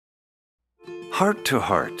Heart to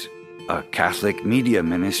Heart, a Catholic media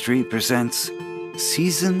ministry, presents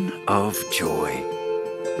Season of Joy,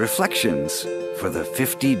 Reflections for the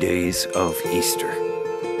 50 Days of Easter.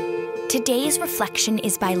 Today's reflection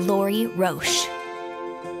is by Lori Roche.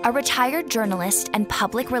 A retired journalist and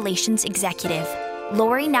public relations executive,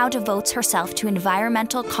 Lori now devotes herself to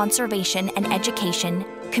environmental conservation and education,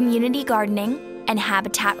 community gardening, and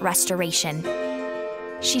habitat restoration.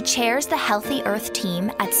 She chairs the Healthy Earth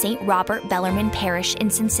team at St. Robert Bellarmine Parish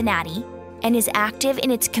in Cincinnati and is active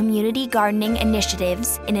in its community gardening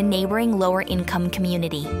initiatives in a neighboring lower-income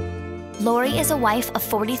community. Lori is a wife of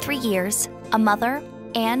 43 years, a mother,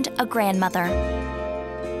 and a grandmother.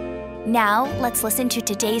 Now, let's listen to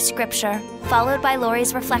today's scripture, followed by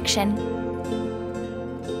Lori's reflection.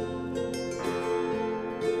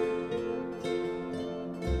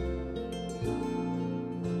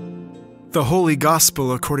 The Holy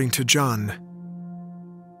Gospel according to John.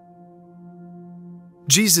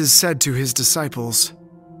 Jesus said to his disciples,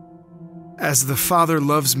 "As the Father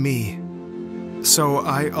loves me, so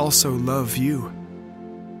I also love you.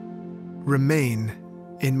 Remain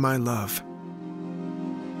in my love.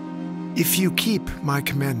 If you keep my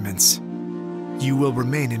commandments, you will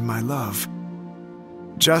remain in my love,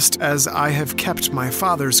 just as I have kept my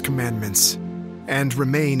Father's commandments and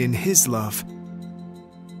remain in his love.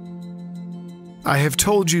 I have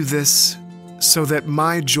told you this so that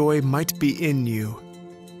my joy might be in you,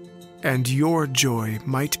 and your joy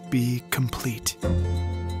might be complete."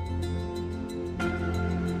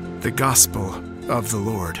 The Gospel of the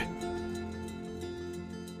Lord.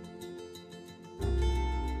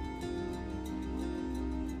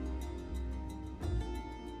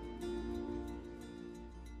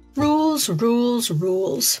 Rules, rules,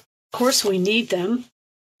 rules. Of course we need them,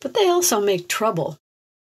 but they also make trouble.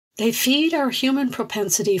 They feed our human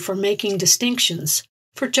propensity for making distinctions,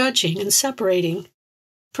 for judging and separating,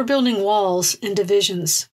 for building walls and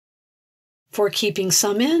divisions, for keeping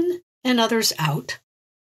some in and others out.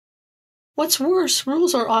 What's worse,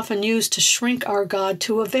 rules are often used to shrink our God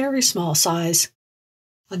to a very small size,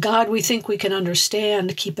 a God we think we can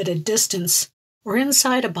understand, keep at a distance, or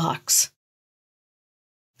inside a box.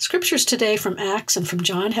 Scriptures today from Acts and from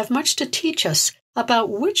John have much to teach us about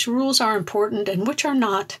which rules are important and which are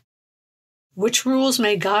not, which rules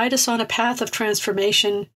may guide us on a path of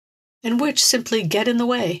transformation, and which simply get in the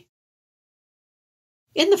way.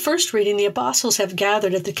 In the first reading, the apostles have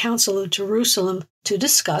gathered at the Council of Jerusalem to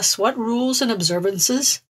discuss what rules and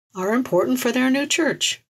observances are important for their new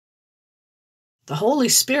church. The Holy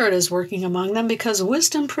Spirit is working among them because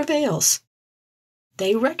wisdom prevails.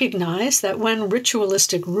 They recognize that when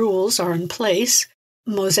ritualistic rules are in place,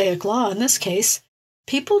 Mosaic law in this case,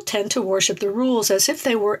 people tend to worship the rules as if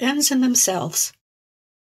they were ends in themselves.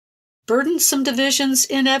 Burdensome divisions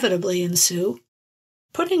inevitably ensue.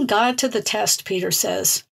 Putting God to the test, Peter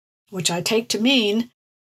says, which I take to mean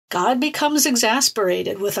God becomes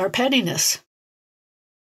exasperated with our pettiness.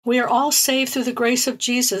 We are all saved through the grace of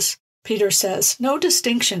Jesus, Peter says, no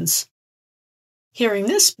distinctions. Hearing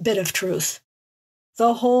this bit of truth,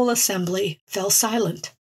 the whole assembly fell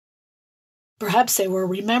silent. Perhaps they were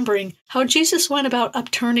remembering how Jesus went about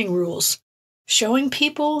upturning rules, showing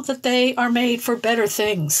people that they are made for better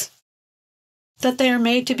things, that they are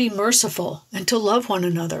made to be merciful and to love one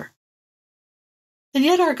another. And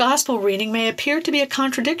yet our gospel reading may appear to be a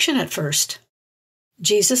contradiction at first.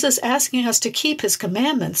 Jesus is asking us to keep his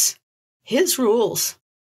commandments, his rules.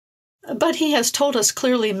 But he has told us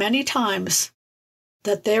clearly many times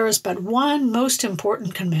that there is but one most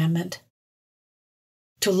important commandment: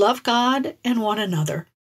 to love God and one another.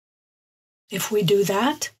 If we do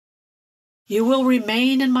that, you will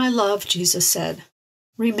remain in my love, Jesus said.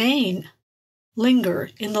 Remain,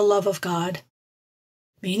 linger in the love of God,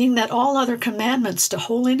 meaning that all other commandments to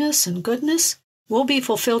holiness and goodness will be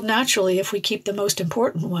fulfilled naturally if we keep the most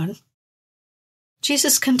important one.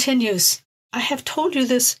 Jesus continues, I have told you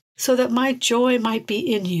this so that my joy might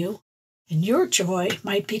be in you, and your joy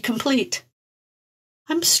might be complete.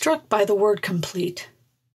 I'm struck by the word complete.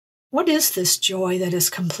 What is this joy that is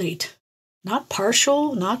complete? Not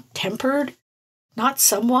partial, not tempered, not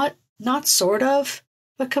somewhat, not sort of,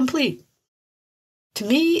 but complete. To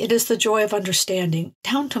me, it is the joy of understanding,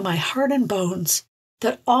 down to my heart and bones,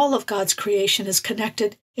 that all of God's creation is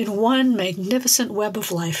connected in one magnificent web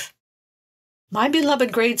of life. My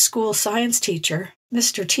beloved grade school science teacher,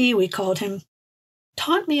 Mr. T, we called him,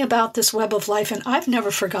 taught me about this web of life, and I've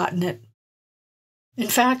never forgotten it. In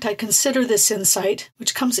fact, I consider this insight,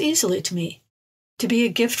 which comes easily to me, to be a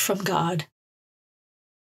gift from God.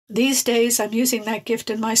 These days, I'm using that gift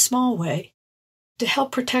in my small way, to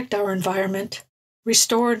help protect our environment,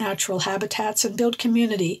 restore natural habitats, and build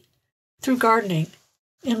community through gardening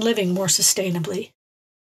and living more sustainably.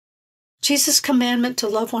 Jesus' commandment to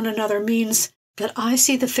love one another means that I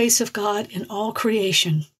see the face of God in all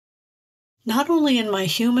creation, not only in my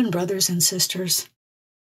human brothers and sisters,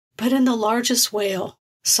 but in the largest whale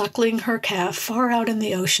suckling her calf far out in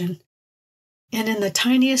the ocean, and in the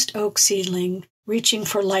tiniest oak seedling reaching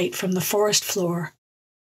for light from the forest floor.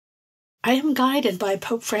 I am guided by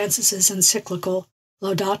Pope Francis's encyclical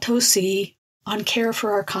Laudato Si on care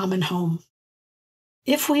for our common home.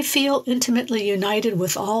 If we feel intimately united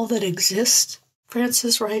with all that exists,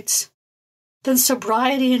 Francis writes, then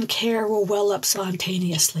sobriety and care will well up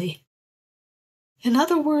spontaneously. In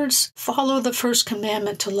other words, follow the first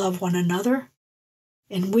commandment to love one another,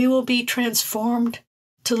 and we will be transformed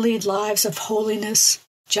to lead lives of holiness,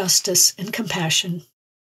 justice, and compassion.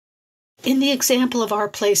 In the example of our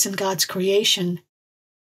place in God's creation,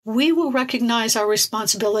 we will recognize our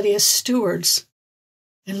responsibility as stewards,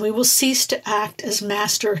 and we will cease to act as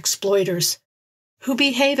master exploiters who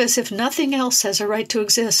behave as if nothing else has a right to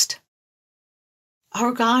exist.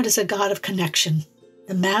 Our God is a God of connection,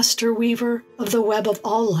 the master weaver of the web of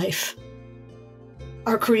all life.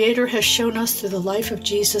 Our Creator has shown us through the life of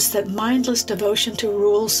Jesus that mindless devotion to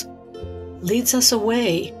rules leads us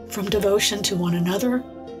away from devotion to one another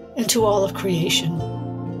and to all of creation.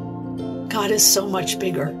 God is so much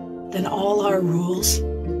bigger than all our rules,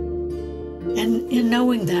 and in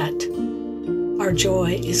knowing that, our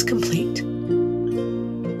joy is complete.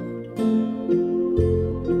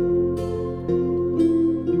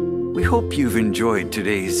 We hope you've enjoyed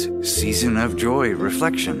today's Season of Joy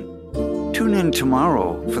reflection. Tune in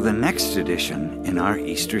tomorrow for the next edition in our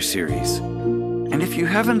Easter series. And if you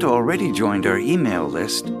haven't already joined our email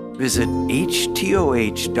list, visit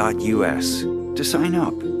htoh.us to sign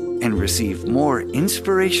up and receive more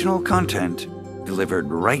inspirational content delivered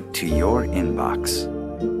right to your inbox.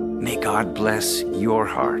 May God bless your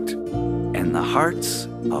heart and the hearts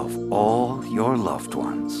of all your loved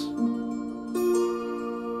ones.